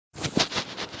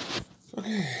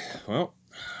Well,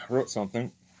 I wrote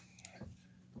something,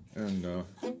 and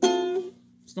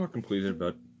it's not completed,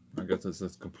 but I guess it's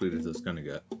as complete as it's gonna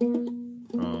get.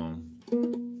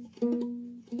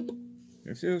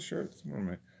 You see this shirt? It's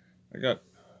I got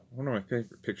one of my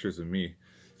favorite pictures of me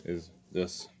is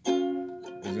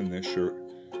in this shirt.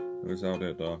 It was out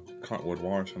at Cottonwood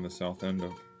Wash on the south end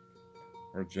of,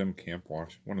 or Gym Camp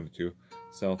Wash, one of the two,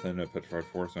 south end of Petrified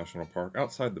Forest National Park,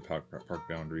 outside the park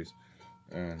boundaries,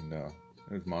 and it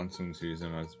was monsoon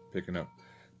season. I was picking up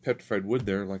petrified wood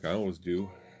there, like I always do,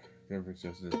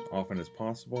 just as often as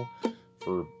possible,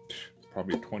 for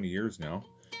probably 20 years now.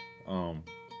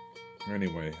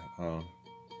 Anyway,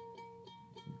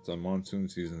 it's a monsoon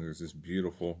season. There's this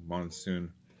beautiful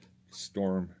monsoon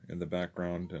storm in the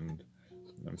background, and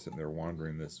I'm sitting there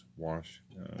wandering this wash,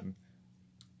 and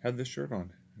had this shirt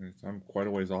on. I'm quite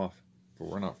a ways off. If it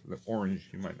were not for the orange,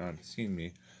 you might not have seen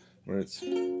me, but it's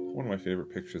one of my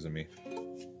favorite pictures of me.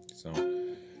 So,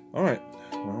 alright,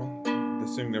 well,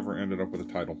 this thing never ended up with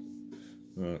a title,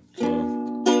 but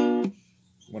I'm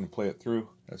going to play it through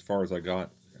as far as I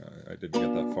got. I didn't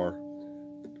get that far.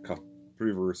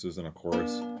 3 verses and a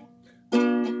chorus. Don't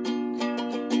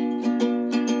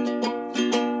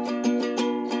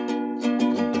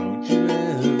you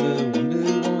ever wonder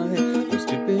why those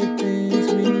stupid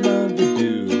things we love to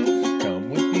do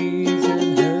come with these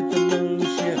and hurt the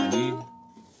most? Yeah, I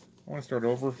want to start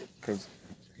over because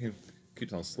he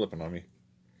keeps on slipping on me.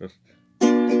 Just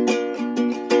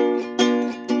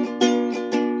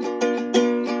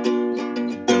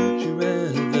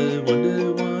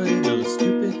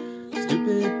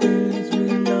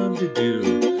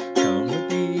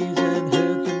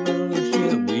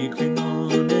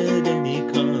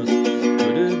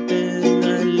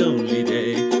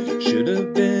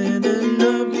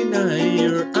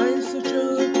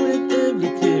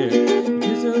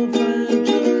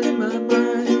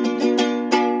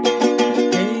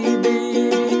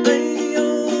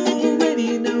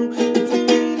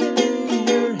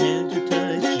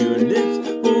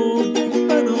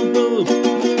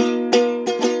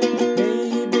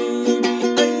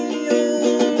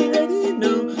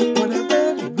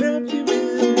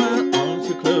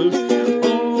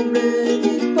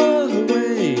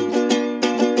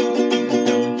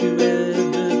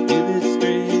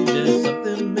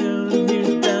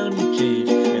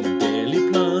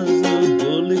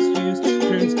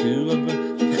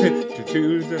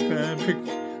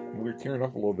we're tearing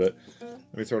up a little bit.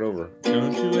 Let me start over.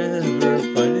 Don't you ever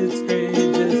find it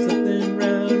strange that something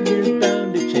round here's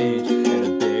bound to change, and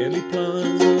a barely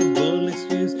plausible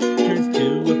excuse turns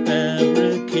to a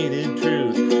fabricated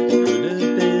truth? It could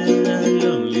have been a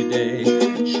lonely day,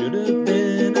 should have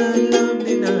been a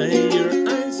lovely night. Your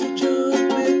eyes are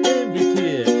choked with every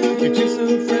tear. You're just so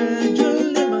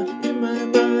fragile in my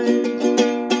mind.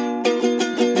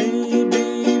 Hey baby,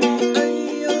 I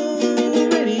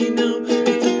already know.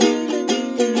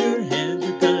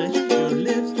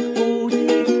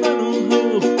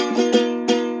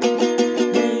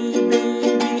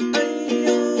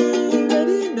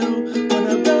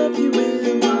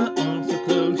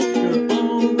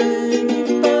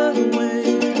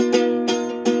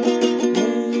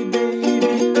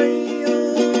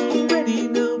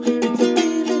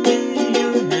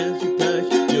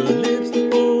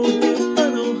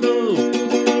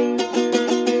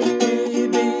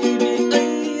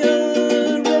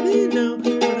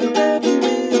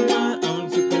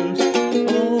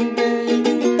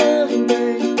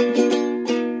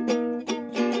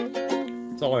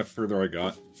 That's all further I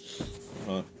got.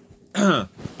 Well,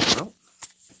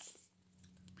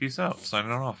 peace out.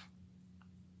 Signing off.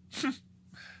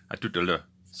 I took the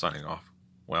signing off.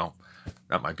 Well,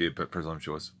 that might be a bit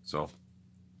presumptuous. So,